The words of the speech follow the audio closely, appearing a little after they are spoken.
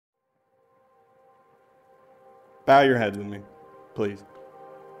Bow your heads with me, please.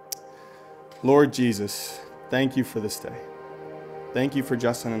 Lord Jesus, thank you for this day. Thank you for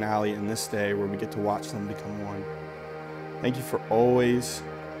Justin and Allie in this day where we get to watch them become one. Thank you for always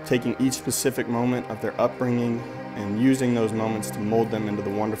taking each specific moment of their upbringing and using those moments to mold them into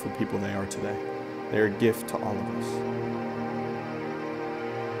the wonderful people they are today. They are a gift to all of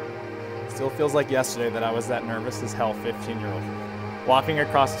us. Still feels like yesterday that I was that nervous as hell 15-year-old, walking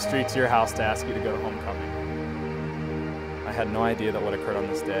across the street to your house to ask you to go to homecoming. I had no idea that what occurred on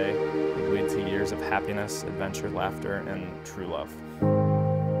this day would lead to years of happiness, adventure, laughter, and true love.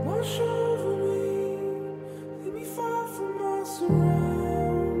 Wash over me, leave me far from my surroundings.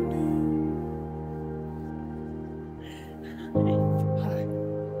 Hi.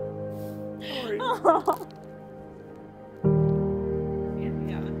 How are you?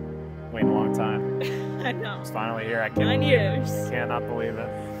 Yeah. Waiting a long time. I know. It's finally here. I 9 years. cannot believe it.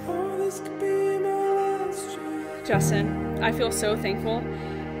 Oh, this could be my last chance. Justin, I feel so thankful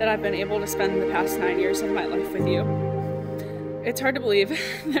that I've been able to spend the past 9 years of my life with you. It's hard to believe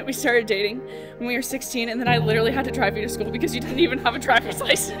that we started dating when we were 16 and then I literally had to drive you to school because you didn't even have a driver's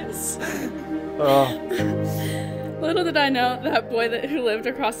license. Little did I know that boy who lived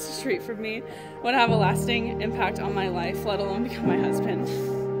across the street from me would have a lasting impact on my life, let alone become my husband.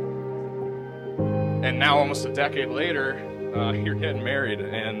 And now, almost a decade later, you're getting married,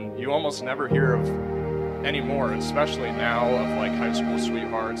 and you almost never hear of anymore, especially now, of like high school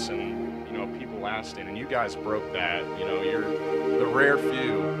sweethearts and people lasting. And you guys broke that. You're the rare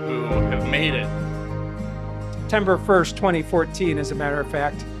few who have made it. September 1st, 2014, as a matter of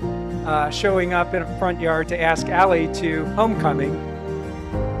fact, showing up in a front yard to ask Allie to homecoming.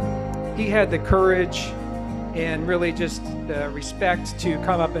 He had the courage and really just the respect to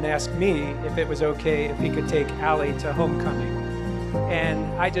come up and ask me if it was okay if he could take Allie to homecoming. And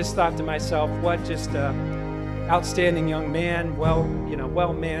I just thought to myself, what just outstanding young man,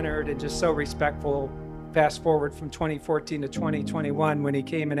 well-mannered and just so respectful. Fast forward from 2014 to 2021 when he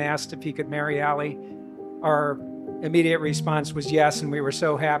came and asked if he could marry Allie. Our immediate response was yes, and we were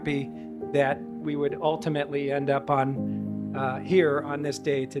so happy that we would ultimately end up on here on this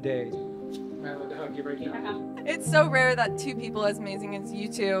day today. Am I allowed to hug you right now? It's so rare that two people as amazing as you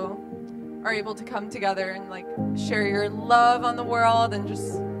two are able to come together and like share your love on the world and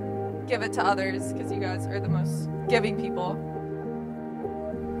just give it to others, because you guys are the most giving people.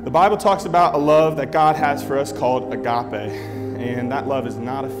 The Bible talks about a love that God has for us called agape, and that love is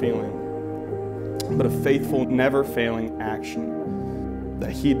not a feeling, but a faithful, never-failing action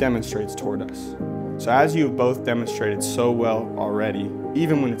that He demonstrates toward us. So as you have both demonstrated so well already,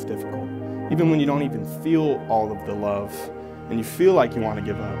 even when it's difficult, even when you don't even feel all of the love, and you feel like you want to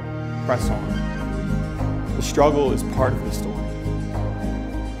give up, press on. The struggle is part of the story.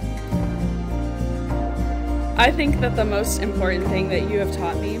 I think that the most important thing that you have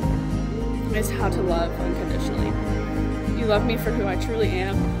taught me is how to love unconditionally. You love me for who I truly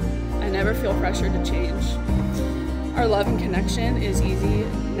am. I never feel pressured to change. Our love and connection is easy,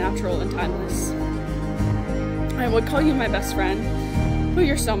 natural, and timeless. I would call you my best friend, but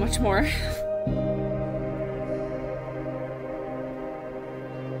you're so much more.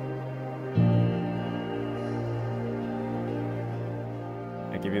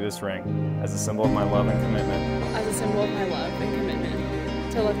 I give you this ring as a symbol of my love and commitment. As a symbol of my love and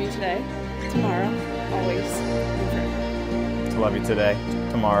commitment to love you today, tomorrow, always, and forever. To love you today,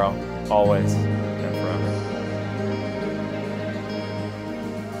 tomorrow, always, and forever.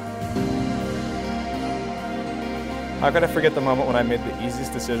 How could I forget the moment when I made the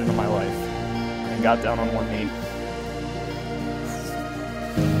easiest decision of my life and got down on one knee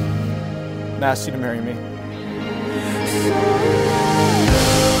and asked you to marry me?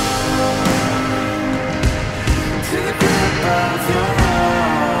 To the grip of your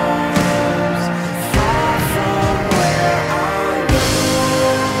arms, far from where I live.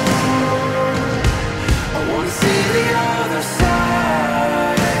 I want to see the other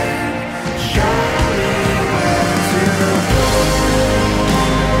side. Show me where to go.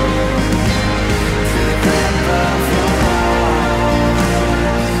 To the grip of your arms,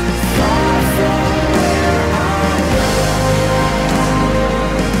 far from where I live.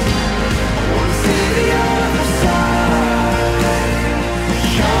 I want to see the other side.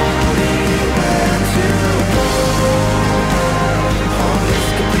 Show me where to go. Oh, this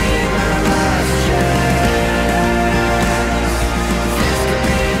could be my last chance. This could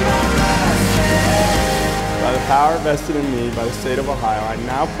be my last chance. By the power vested in me by the state of Ohio, I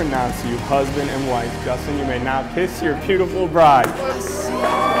now pronounce you husband and wife. Justin, you may now kiss your beautiful bride. I see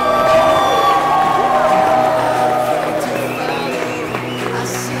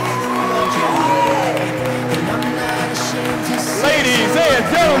what you need, and I'm not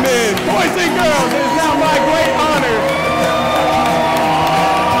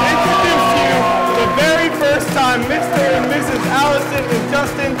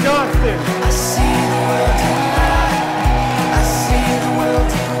Justin. I see the world.